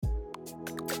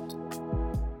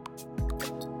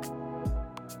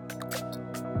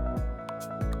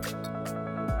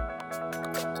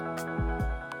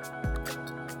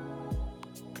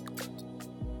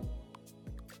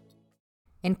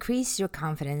Increase your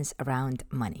confidence around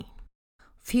money.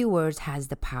 Few words has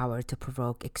the power to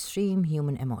provoke extreme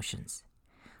human emotions.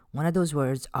 One of those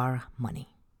words are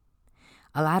money.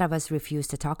 A lot of us refuse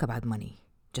to talk about money,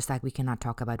 just like we cannot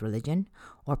talk about religion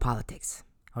or politics,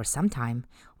 or sometimes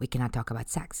we cannot talk about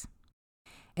sex.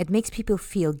 It makes people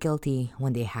feel guilty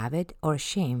when they have it or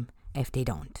ashamed if they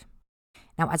don't.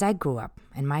 Now, as I grew up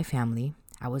in my family,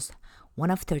 I was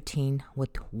one of 13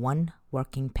 with one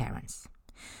working parents.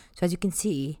 So as you can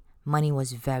see, money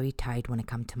was very tight when it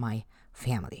came to my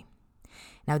family.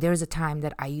 Now, there was a time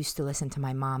that I used to listen to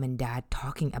my mom and dad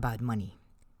talking about money.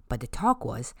 But the talk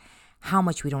was how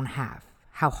much we don't have,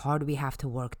 how hard we have to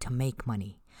work to make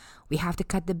money. We have to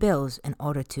cut the bills in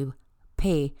order to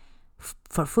pay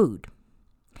for food.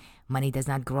 Money does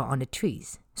not grow on the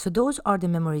trees. So those are the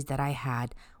memories that I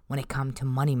had when it comes to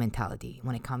money mentality,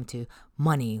 when it comes to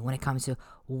money, when it comes to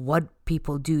what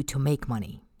people do to make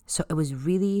money. So it was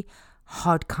really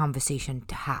hard conversation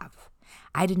to have.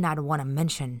 I did not want to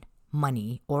mention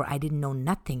money, or I didn't know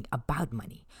nothing about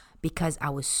money because I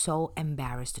was so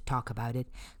embarrassed to talk about it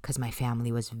because my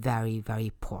family was very,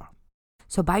 very poor.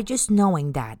 So by just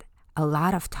knowing that, a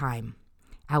lot of time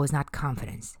I was not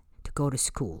confident to go to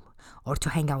school or to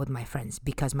hang out with my friends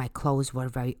because my clothes were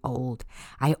very old.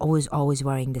 I was always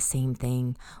wearing the same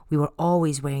thing. We were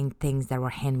always wearing things that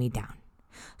were hand-me-down.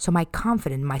 So my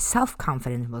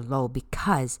self-confidence was low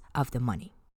because of the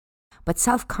money. But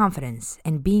self-confidence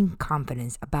and being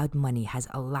confident about money has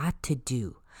a lot to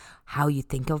do how you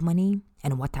think of money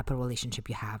and what type of relationship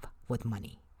you have with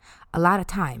money. A lot of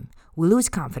time, we lose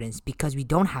confidence because we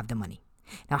don't have the money.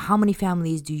 Now, how many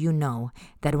families do you know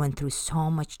that went through so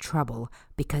much trouble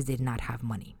because they did not have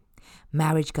money?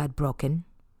 Marriage got broken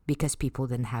because people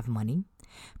didn't have money.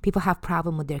 People have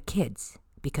problem with their kids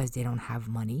because they don't have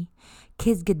money.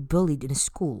 Kids get bullied in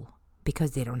school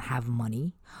because they don't have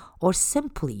money. Or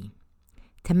simply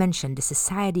to mention the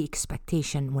society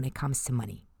expectation when it comes to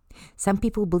money. Some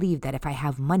people believe that if I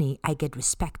have money, I get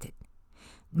respected.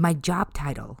 My job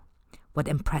title would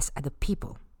impress other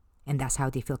people, and that's how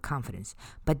they feel confidence.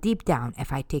 But deep down,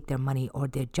 if I take their money or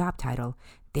their job title,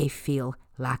 they feel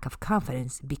lack of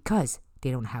confidence because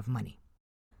they don't have money.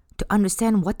 To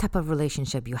understand what type of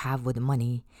relationship you have with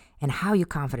money and how your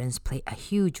confidence play a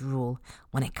huge role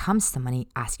when it comes to money,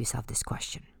 ask yourself this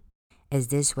question. Is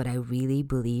this what I really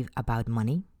believe about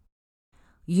money?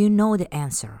 You know the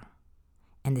answer,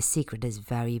 and the secret is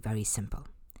very, very simple.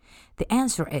 The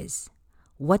answer is,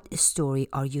 what story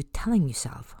are you telling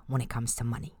yourself when it comes to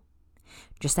money?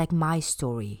 Just like my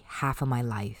story, half of my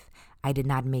life, I did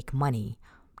not make money,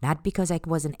 not because I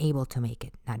wasn't able to make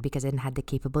it, not because I didn't have the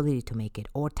capability to make it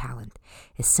or talent.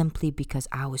 It's simply because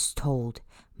I was told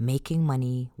making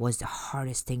money was the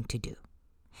hardest thing to do.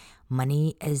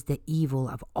 Money is the evil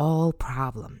of all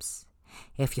problems.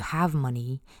 If you have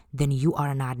money, then you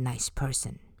are not a nice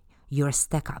person. You're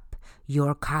stuck up,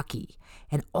 you're cocky,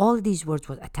 and all of these words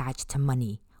were attached to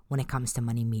money when it comes to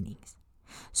money meanings.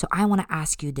 So I want to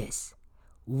ask you this.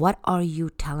 What are you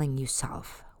telling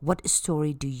yourself? What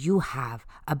story do you have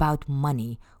about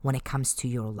money when it comes to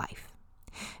your life?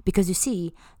 Because you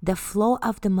see, the flow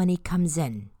of the money comes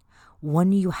in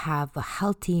when you have a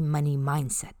healthy money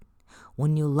mindset,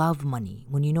 when you love money,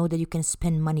 when you know that you can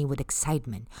spend money with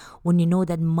excitement, when you know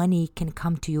that money can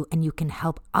come to you and you can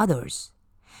help others.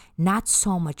 Not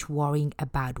so much worrying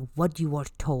about what you were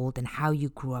told and how you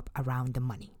grew up around the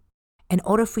money. In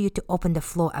order for you to open the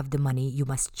flow of the money, you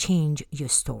must change your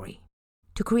story.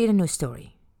 To create a new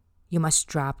story, you must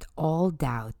drop all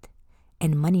doubt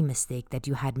and money mistake that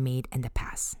you had made in the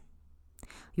past.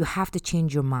 You have to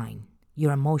change your mind,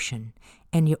 your emotion,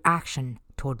 and your action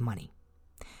toward money.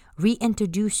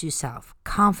 Reintroduce yourself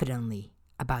confidently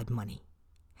about money.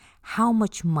 How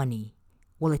much money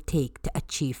will it take to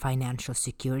achieve financial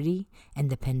security,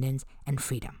 independence, and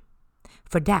freedom?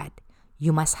 For that,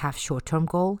 you must have short-term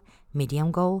goal,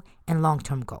 medium goal, and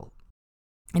long-term goal.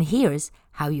 And here's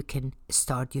how you can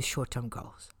start your short-term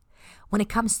goals. When it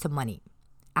comes to money,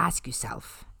 ask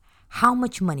yourself, how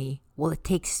much money will it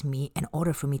take me in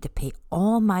order for me to pay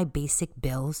all my basic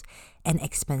bills and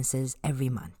expenses every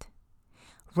month?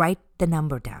 Write the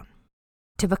number down.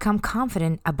 To become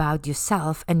confident about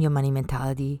yourself and your money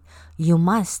mentality, you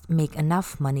must make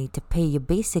enough money to pay your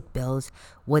basic bills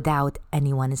without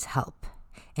anyone's help,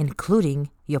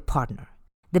 including your partner.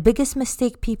 The biggest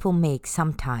mistake people make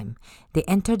sometimes, they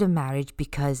enter the marriage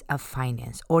because of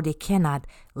finance, or they cannot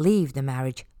leave the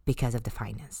marriage because of the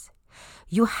finance.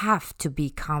 You have to be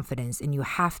confident and you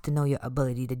have to know your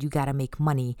ability that you gotta make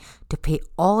money to pay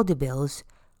all the bills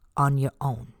on your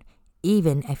own,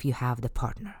 even if you have the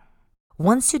partner.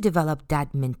 Once you develop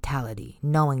that mentality,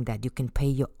 knowing that you can pay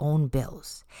your own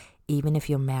bills, even if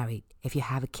you're married, if you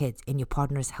have kids and your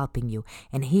partner is helping you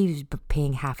and he's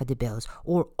paying half of the bills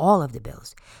or all of the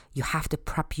bills, you have to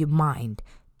prep your mind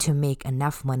to make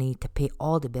enough money to pay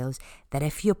all the bills that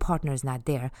if your partner is not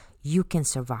there, you can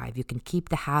survive. You can keep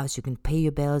the house, you can pay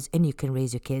your bills, and you can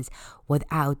raise your kids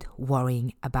without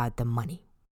worrying about the money.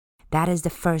 That is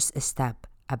the first step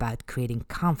about creating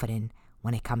confidence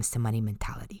when it comes to money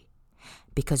mentality.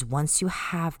 Because once you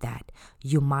have that,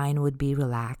 your mind would be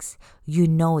relaxed. You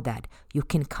know that you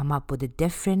can come up with a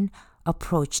different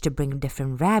approach to bring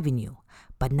different revenue,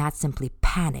 but not simply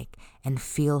panic and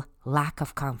feel lack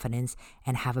of confidence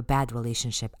and have a bad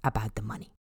relationship about the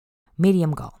money.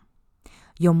 Medium goal.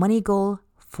 Your money goal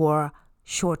for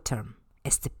short term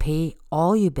is to pay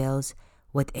all your bills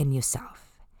within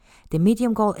yourself. The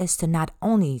medium goal is to not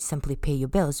only simply pay your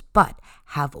bills, but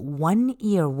have 1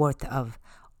 year worth of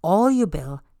all your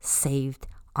bill saved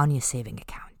on your saving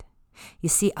account. You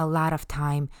see, a lot of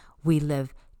time we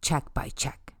live check by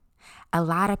check. A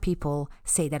lot of people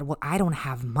say that, well, I don't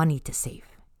have money to save.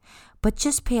 But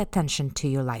just pay attention to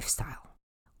your lifestyle.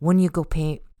 When you go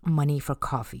pay money for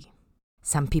coffee,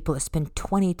 some people spend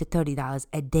 $20 to $30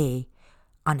 a day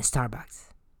on a Starbucks.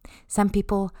 Some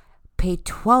people pay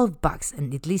 $12,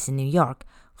 and at least in New York,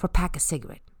 for a pack of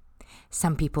cigarette.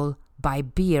 Some people buy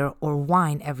beer or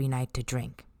wine every night to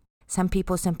drink. Some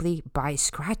people simply buy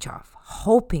scratch off,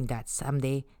 hoping that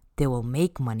someday they will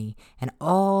make money and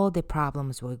all the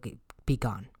problems will be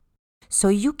gone. So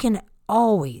you can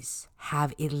always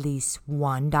have at least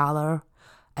 $1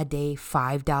 a day,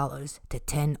 $5 to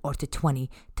 $10 or to $20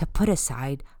 to put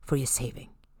aside for your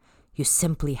saving. You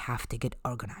simply have to get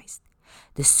organized.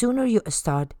 The sooner you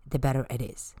start, the better it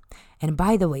is. And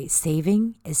by the way,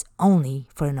 saving is only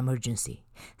for an emergency.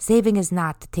 Saving is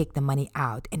not to take the money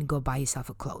out and go buy yourself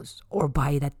a clothes or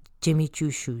buy that Jimmy Choo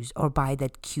shoes or buy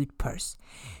that cute purse.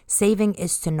 Saving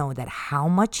is to know that how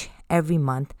much every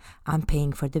month I'm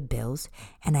paying for the bills,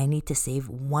 and I need to save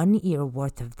 1 year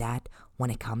worth of that when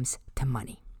it comes to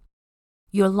money.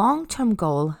 Your long-term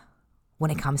goal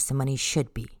when it comes to money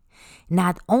should be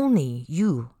not only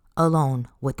you alone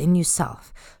within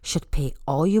yourself should pay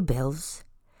all your bills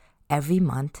every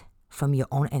month from your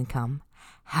own income,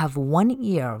 have 1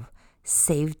 year of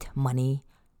saved money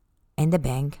in the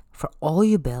bank for all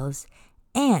your bills,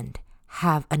 and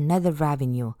have another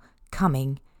revenue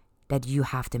coming that you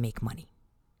have to make money.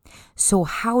 So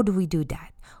how do we do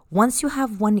that? Once you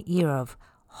have 1 year of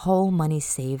whole money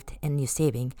saved in your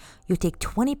saving, you take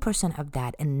 20% of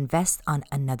that and invest on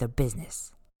another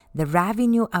business. The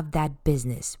revenue of that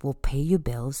business will pay your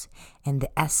bills, and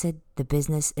the asset, the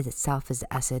business itself is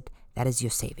the asset that is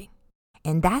your saving.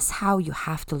 And that's how you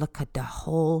have to look at the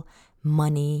whole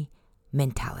money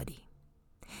mentality.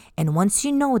 And once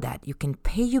you know that you can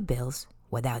pay your bills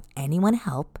without anyone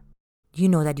help, you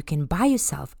know that you can buy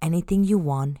yourself anything you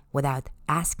want without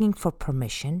asking for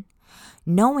permission,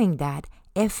 knowing that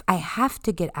if I have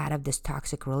to get out of this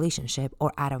toxic relationship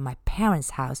or out of my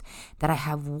parents' house, that I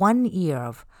have 1 year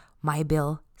of my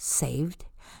bill saved,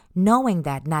 knowing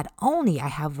that not only I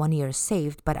have 1 year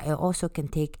saved, but I also can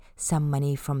take some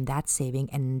money from that saving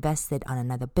and invest it on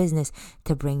another business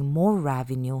to bring more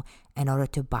revenue in order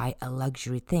to buy a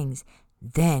luxury things,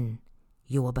 then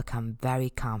you will become very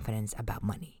confident about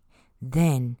money.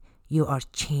 Then you are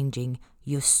changing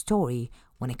your story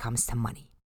when it comes to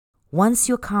money. Once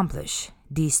you accomplish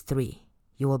these three,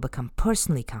 you will become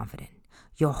personally confident.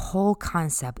 Your whole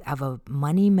concept of a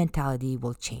money mentality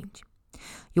will change.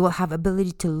 You will have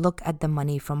ability to look at the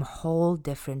money from a whole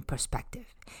different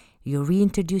perspective. You're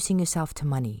reintroducing yourself to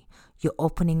money. You're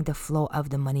opening the flow of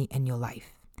the money in your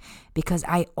life. Because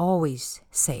I always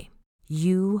say,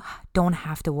 you don't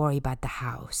have to worry about the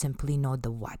how, simply know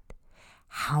the what.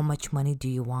 How much money do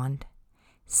you want?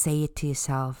 Say it to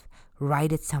yourself,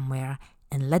 write it somewhere,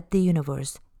 and let the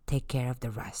universe take care of the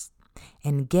rest.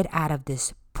 And get out of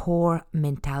this poor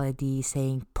mentality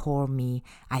saying, poor me,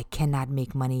 I cannot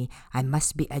make money, I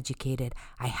must be educated,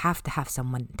 I have to have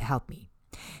someone to help me.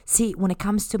 See, when it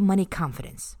comes to money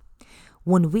confidence,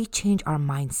 when we change our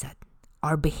mindset,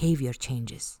 our behavior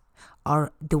changes.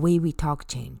 The way we talk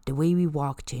change, the way we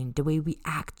walk change, the way we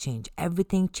act change,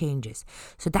 everything changes.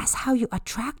 So that's how you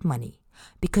attract money,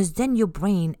 because then your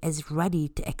brain is ready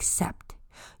to accept.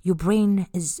 Your brain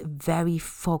is very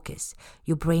focused.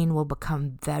 Your brain will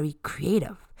become very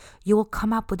creative. You will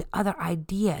come up with other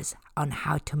ideas on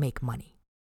how to make money.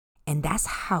 And that's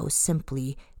how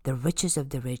simply the richest of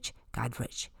the rich got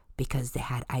rich, because they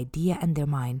had idea in their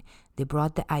mind. They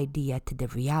brought the idea to the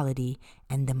reality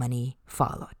and the money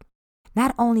followed.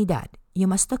 Not only that, you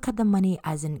must look at the money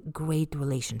as a great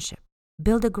relationship.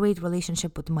 Build a great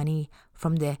relationship with money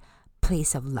from the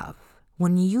place of love.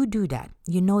 When you do that,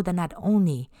 you know that not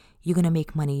only you're going to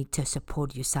make money to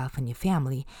support yourself and your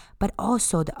family, but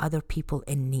also the other people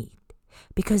in need.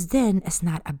 Because then it's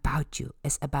not about you,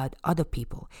 it's about other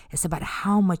people. It's about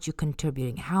how much you're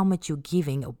contributing, how much you're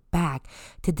giving back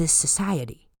to this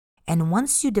society. And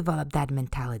once you develop that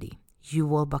mentality, you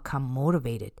will become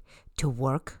motivated to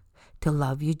work, to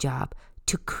love your job,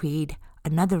 to create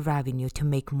another revenue, to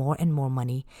make more and more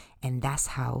money. And that's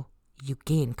how you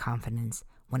gain confidence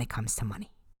when it comes to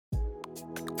money.